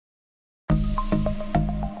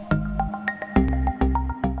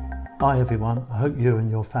Hi everyone, I hope you and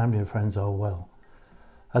your family and friends are well.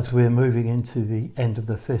 As we're moving into the end of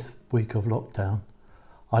the 5th week of lockdown,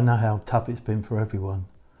 I know how tough it's been for everyone.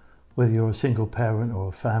 Whether you're a single parent or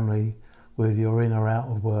a family, whether you're in or out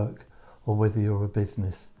of work, or whether you're a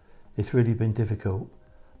business, it's really been difficult.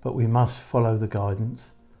 But we must follow the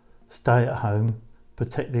guidance, stay at home,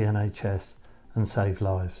 protect the NHS and save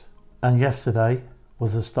lives. And yesterday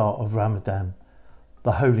was the start of Ramadan,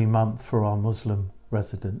 the holy month for our Muslim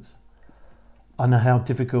residents. I know how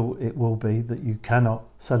difficult it will be that you cannot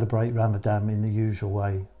celebrate Ramadan in the usual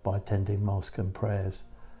way by attending mosque and prayers.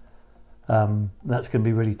 That's going to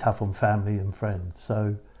be really tough on family and friends.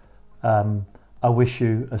 So I wish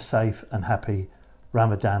you a safe and happy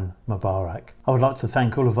Ramadan Mubarak. I would like to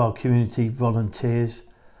thank all of our community volunteers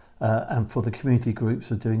and for the community groups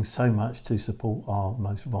who are doing so much to support our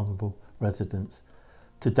most vulnerable residents.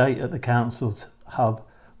 To date at the Council's Hub,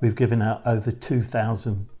 we've given out over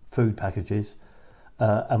 2,000 food packages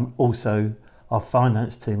and also our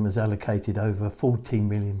finance team has allocated over £14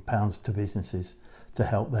 million to businesses to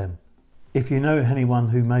help them. If you know anyone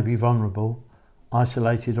who may be vulnerable,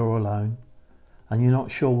 isolated or alone, and you're not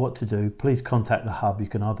sure what to do, please contact the Hub. You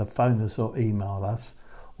can either phone us or email us.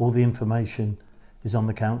 All the information is on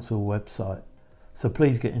the Council website. So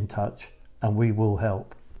please get in touch and we will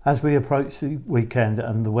help. As we approach the weekend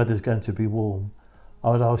and the weather's going to be warm, I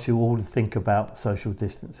would ask you all to think about social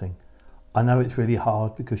distancing. I know it's really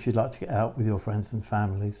hard because you'd like to get out with your friends and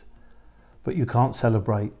families, but you can't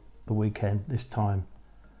celebrate the weekend this time.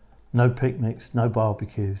 No picnics, no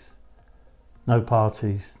barbecues, no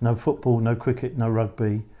parties, no football, no cricket, no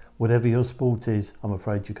rugby. Whatever your sport is, I'm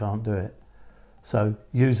afraid you can't do it. So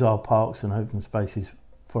use our parks and open spaces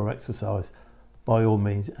for exercise by all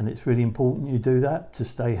means. And it's really important you do that to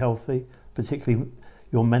stay healthy, particularly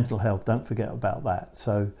your mental health. Don't forget about that.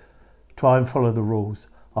 So try and follow the rules.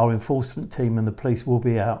 Our enforcement team and the police will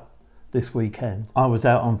be out this weekend. I was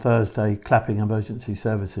out on Thursday clapping emergency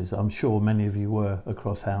services. I'm sure many of you were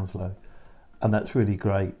across Hounslow, and that's really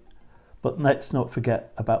great. But let's not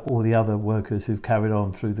forget about all the other workers who've carried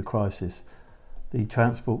on through the crisis. The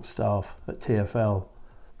transport staff at TfL,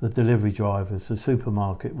 the delivery drivers, the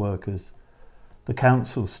supermarket workers, the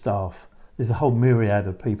council staff. There's a whole myriad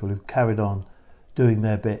of people who've carried on doing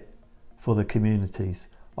their bit for the communities.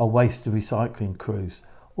 Our waste to recycling crews,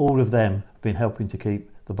 all of them have been helping to keep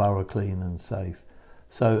the borough clean and safe.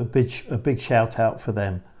 So a big shout out for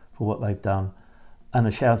them for what they've done, and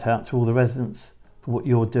a shout out to all the residents for what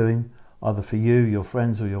you're doing, either for you, your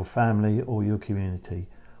friends or your family or your community.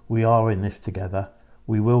 We are in this together,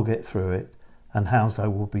 we will get through it, and Hounslow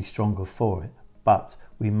will be stronger for it. But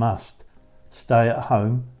we must stay at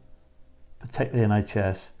home, protect the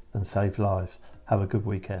NHS and save lives. Have a good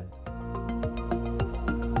weekend.